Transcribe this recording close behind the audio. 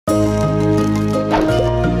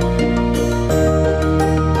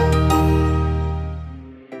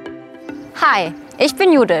Ich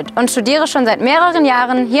bin Judith und studiere schon seit mehreren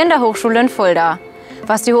Jahren hier in der Hochschule in Fulda.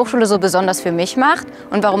 Was die Hochschule so besonders für mich macht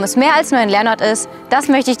und warum es mehr als nur ein Lernort ist, das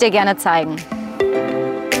möchte ich dir gerne zeigen.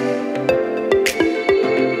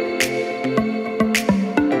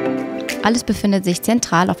 Alles befindet sich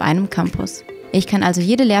zentral auf einem Campus. Ich kann also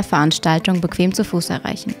jede Lehrveranstaltung bequem zu Fuß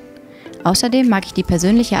erreichen. Außerdem mag ich die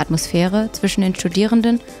persönliche Atmosphäre zwischen den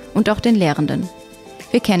Studierenden und auch den Lehrenden.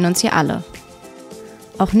 Wir kennen uns hier alle.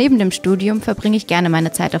 Auch neben dem Studium verbringe ich gerne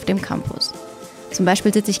meine Zeit auf dem Campus. Zum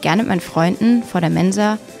Beispiel sitze ich gerne mit meinen Freunden vor der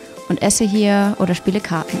Mensa und esse hier oder spiele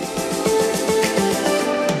Karten.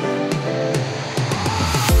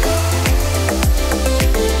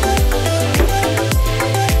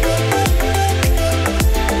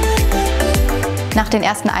 Nach den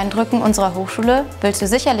ersten Eindrücken unserer Hochschule willst du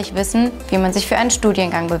sicherlich wissen, wie man sich für einen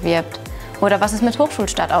Studiengang bewirbt oder was es mit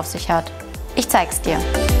Hochschulstart auf sich hat. Ich zeig's dir.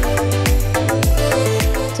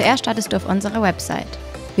 Zuerst startest du auf unserer Website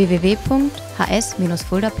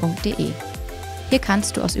www.hs-fulda.de. Hier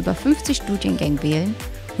kannst du aus über 50 Studiengängen wählen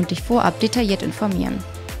und dich vorab detailliert informieren.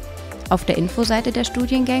 Auf der Infoseite der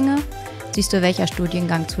Studiengänge siehst du, welcher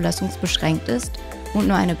Studiengang zulassungsbeschränkt ist und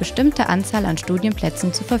nur eine bestimmte Anzahl an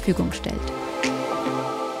Studienplätzen zur Verfügung stellt.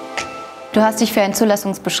 Du hast dich für einen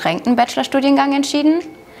zulassungsbeschränkten Bachelorstudiengang entschieden?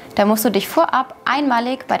 Da musst du dich vorab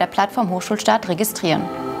einmalig bei der Plattform Hochschulstart registrieren.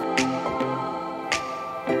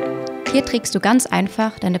 Hier trägst du ganz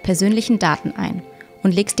einfach deine persönlichen Daten ein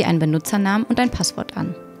und legst dir einen Benutzernamen und ein Passwort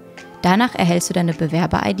an. Danach erhältst du deine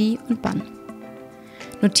Bewerber-ID und BAN.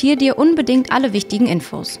 Notiere dir unbedingt alle wichtigen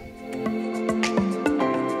Infos.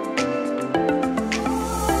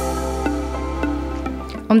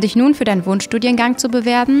 Um dich nun für deinen Wunschstudiengang zu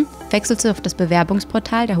bewerben, wechselst du auf das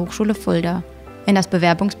Bewerbungsportal der Hochschule Fulda, in das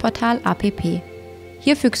Bewerbungsportal APP.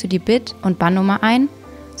 Hier fügst du die BIT- und BAN-Nummer ein,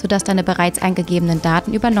 sodass deine bereits eingegebenen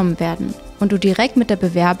Daten übernommen werden und du direkt mit der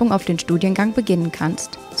Bewerbung auf den Studiengang beginnen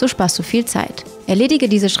kannst. So sparst du viel Zeit. Erledige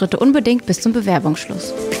diese Schritte unbedingt bis zum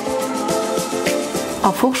Bewerbungsschluss.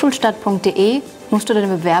 Auf hochschulstadt.de musst du deine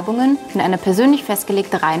Bewerbungen in eine persönlich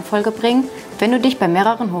festgelegte Reihenfolge bringen, wenn du dich bei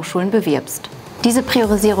mehreren Hochschulen bewirbst. Diese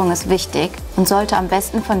Priorisierung ist wichtig und sollte am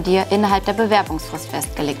besten von dir innerhalb der Bewerbungsfrist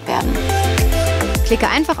festgelegt werden. Klicke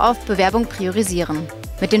einfach auf Bewerbung priorisieren.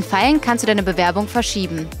 Mit den Pfeilen kannst du deine Bewerbung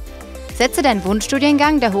verschieben. Setze deinen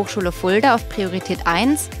Wunschstudiengang der Hochschule Fulda auf Priorität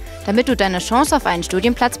 1, damit du deine Chance auf einen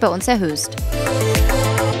Studienplatz bei uns erhöhst.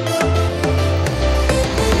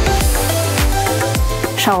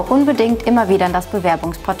 Schau unbedingt immer wieder in das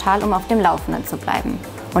Bewerbungsportal, um auf dem Laufenden zu bleiben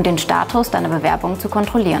und den Status deiner Bewerbung zu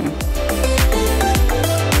kontrollieren.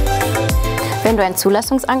 Wenn du ein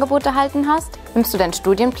Zulassungsangebot erhalten hast, nimmst du deinen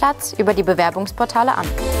Studienplatz über die Bewerbungsportale an.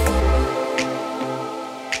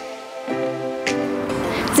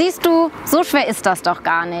 Siehst du, so schwer ist das doch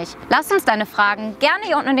gar nicht. Lass uns deine Fragen gerne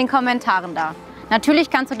hier unten in den Kommentaren da. Natürlich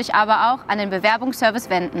kannst du dich aber auch an den Bewerbungsservice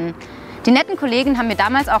wenden. Die netten Kollegen haben mir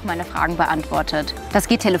damals auch meine Fragen beantwortet. Das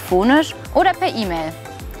geht telefonisch oder per E-Mail.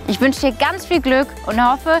 Ich wünsche dir ganz viel Glück und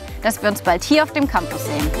hoffe, dass wir uns bald hier auf dem Campus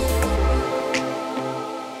sehen.